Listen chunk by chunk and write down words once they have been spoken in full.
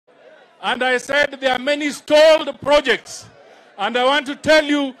And I said there are many stalled projects. And I want to tell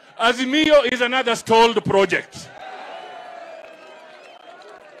you, Azimio is another stalled project.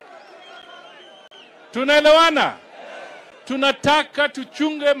 Tunaelewana? Tunataka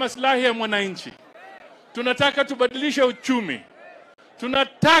tuchunge maslahi ya mwananchi. Tunataka tubadilishe uchumi.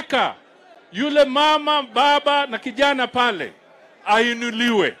 Tunataka yule mama, baba na kijana pale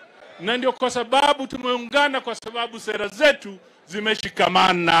ainuliwe. Na ndio kwa sababu tumeungana, kwa sababu sera zetu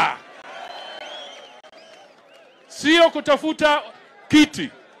zimeshikamana. Sio kutafuta kiti.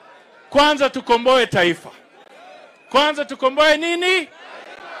 Kwanza tukomboe taifa. Kwanza tukomboe nini?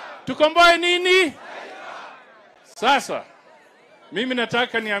 Tukomboe nini? Sasa mimi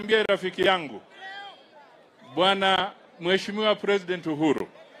nataka niambie rafiki yangu Bwana Mheshimiwa President Uhuru,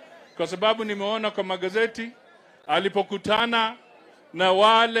 kwa sababu nimeona kwa magazeti alipokutana na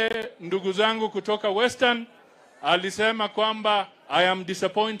wale ndugu zangu kutoka Western, alisema kwamba I am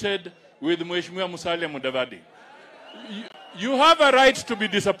disappointed with Mheshimiwa Mudavadi. You have a right to be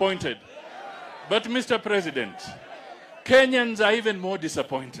disappointed. But Mr. President, Kenyans are even more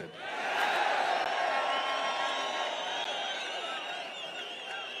disappointed.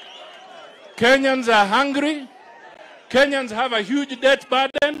 Kenyans are hungry. Kenyans have a huge debt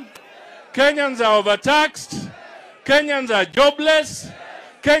burden. Kenyans are overtaxed. Kenyans are jobless.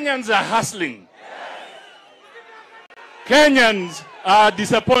 Kenyans are hustling. Kenyans are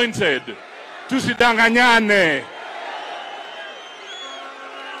disappointed. Tusidanganyane.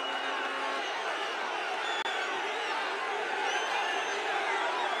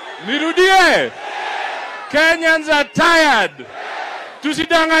 Nirudie. Kenyans are tired.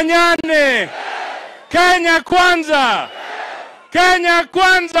 Tusidanganyane. Kenya kwanza. Kenya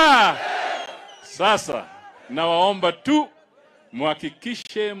kwanza. Sasa nawaomba tu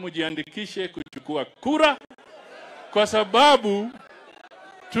muhakikishe mujiandikishe kuchukua kura, kwa sababu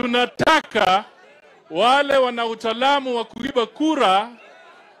tunataka wale wana utaalamu wa kuiba kura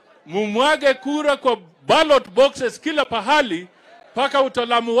mumwage kura kwa ballot boxes kila pahali paka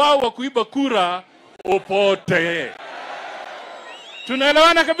utaalamu wao wa kuiba kura upote.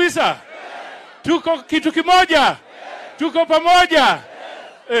 Tunaelewana kabisa? Tuko kitu kimoja. Tuko pamoja.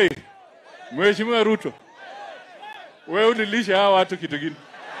 Hey, Mheshimiwa Ruto, wewe ulilisha hawa watu kitu gani?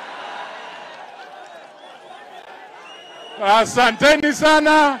 Asanteni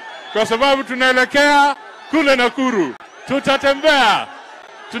sana, kwa sababu tunaelekea kule Nakuru. Tutatembea.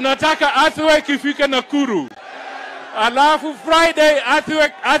 Tunataka earthquake ifike Nakuru. Alafu Friday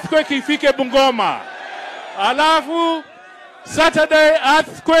earthquake ifike Bungoma. Alafu Saturday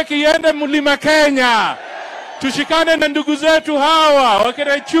earthquake iende Mlima Kenya. Tushikane na ndugu zetu hawa,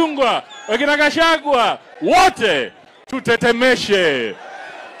 wakina Chungwa, wakina Gachagua, wote tutetemeshe.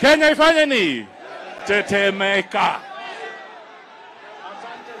 Kenya ifanye ni tetemeka.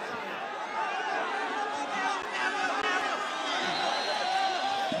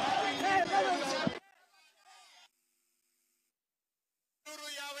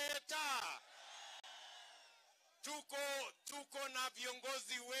 Tuko na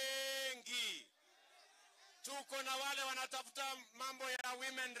viongozi wengi. Tuko na wale wanatafuta mambo ya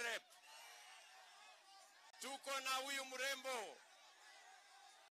women rep. Tuko na huyu mrembo